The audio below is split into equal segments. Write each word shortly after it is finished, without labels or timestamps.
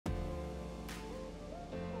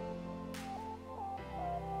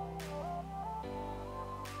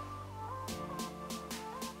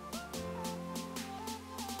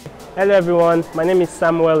Hello everyone, my name is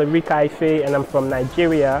Samuel Ife and I'm from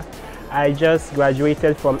Nigeria. I just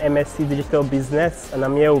graduated from MSc Digital Business and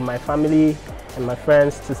I'm here with my family and my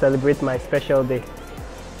friends to celebrate my special day.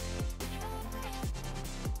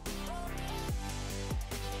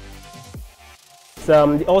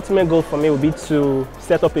 So, the ultimate goal for me would be to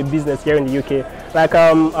set up a business here in the UK. Like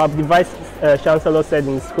the Vice Chancellor said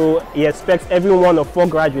in school, he expects every one of 4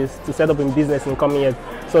 graduates to set up a business in coming years.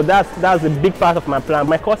 So that's a big part of my plan.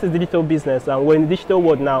 My course is digital business and we're in the digital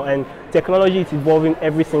world now and technology is evolving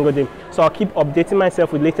every single day. So I'll keep updating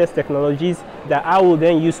myself with latest technologies that I will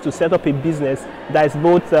then use to set up a business that is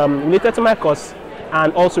both related to my course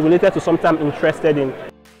and also related to something I'm interested in.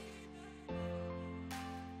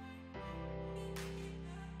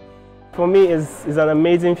 For me, it's an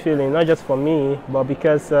amazing feeling, not just for me, but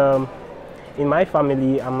because in my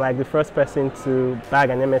family, I'm like the first person to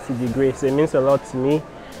bag an MSc degree, so it means a lot to me.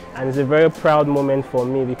 And it's a very proud moment for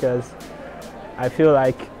me because I feel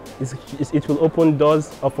like it will open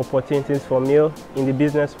doors of opportunities for me in the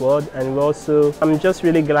business world. And also, I'm just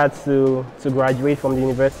really glad to graduate from the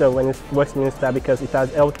University of Westminster because it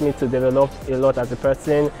has helped me to develop a lot as a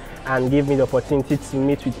person and give me the opportunity to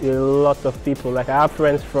meet with a lot of people. Like I have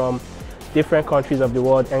friends from different countries of the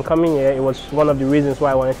world, and coming here, it was one of the reasons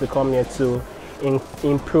why I wanted to come here to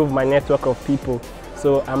improve my network of people.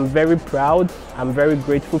 So I'm very proud, I'm very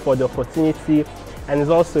grateful for the opportunity, and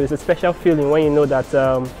it's a special feeling when you know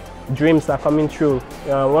that dreams are coming true.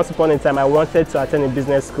 Once upon a time I wanted to attend a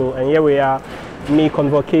business school, and here we are, me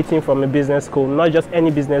convocating from a business school, not just any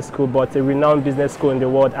business school, but a renowned business school in the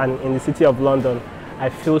world and in the city of London. I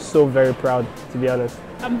feel so very proud, to be honest.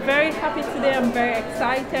 I'm very happy today, I'm very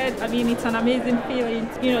excited. I mean, it's an amazing feeling,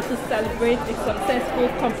 to celebrate the successful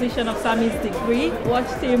completion of Sammy's degree.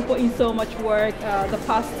 Watched him put in so much work the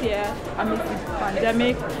past year amidst the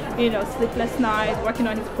pandemic, sleepless nights, working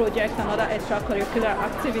on his projects and other extracurricular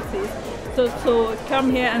activities. So to come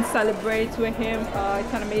here and celebrate with him,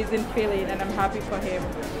 it's an amazing feeling and I'm happy for him.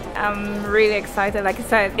 I'm really excited. Like I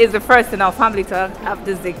said, it's the first in our family to have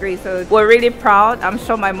this degree, so we're really proud. I'm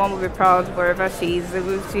sure my mom will be proud wherever she is,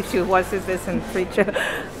 if she watches this in the future.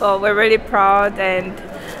 So we're really proud and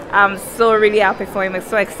I'm so really happy for him. I'm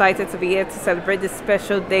so excited to be here to celebrate this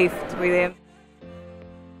special day with him.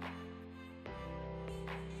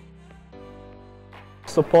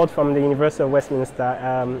 Support from the University of Westminster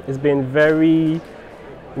has been very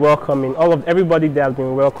welcoming. Everybody there has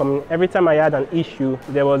been welcoming. Every time I had an issue,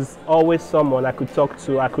 there was always someone I could talk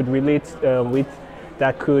to, I could relate with,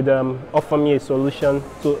 that could offer me a solution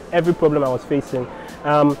to every problem I was facing.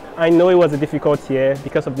 I know it was a difficult year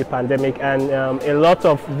because of the pandemic, and a lot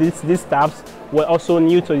of these staffs were also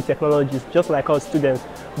new to the technologies, just like our students.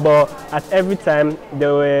 But at every time, they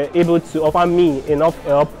were able to offer me enough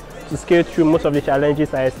help to scale through most of the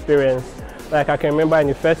challenges I experienced. Like I can remember in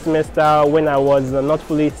the first semester when I was not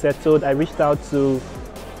fully settled, I reached out to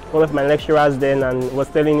one of my lecturers then and was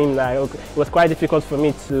telling him that it was quite difficult for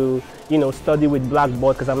me to study with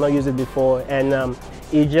Blackboard because I've not used it before, and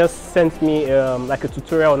he just sent me like a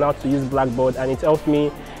tutorial on how to use Blackboard, and it helped me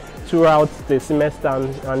throughout the semester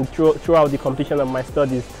and throughout the completion of my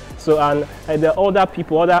studies. So, and the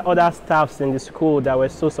other staffs in the school that were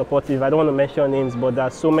so supportive. I don't want to mention names, but there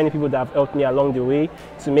are so many people that have helped me along the way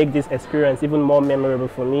to make this experience even more memorable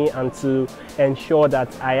for me and to ensure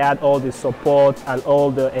that I had all the support and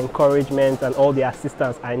all the encouragement and all the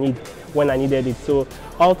assistance I need when I needed it. So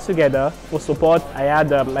altogether, for support, I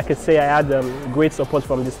had, like I say, I had great support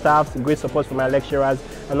from the staff, great support from my lecturers,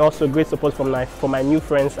 and also great support from my new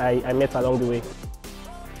friends I met along the way.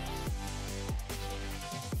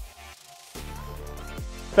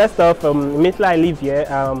 First off, immediately I leave here,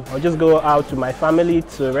 I'll just go out to my family,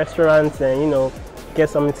 to restaurants and, get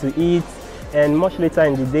something to eat. And much later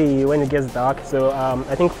in the day, when it gets dark, so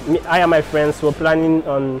I think I and my friends were planning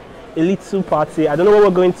on a little party. I don't know what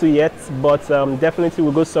we're going to yet, but definitely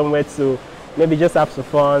we'll go somewhere to maybe just have some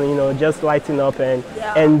fun, just lighten up and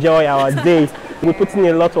enjoy our day. We put in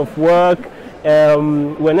a lot of work.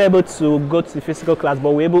 We're not able to go to the physical class,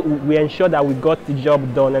 but we ensure that we got the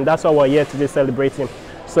job done, and that's why we're here today celebrating.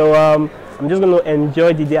 So I'm just going to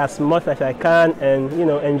enjoy the day as much as I can and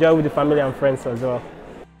enjoy with the family and friends as well.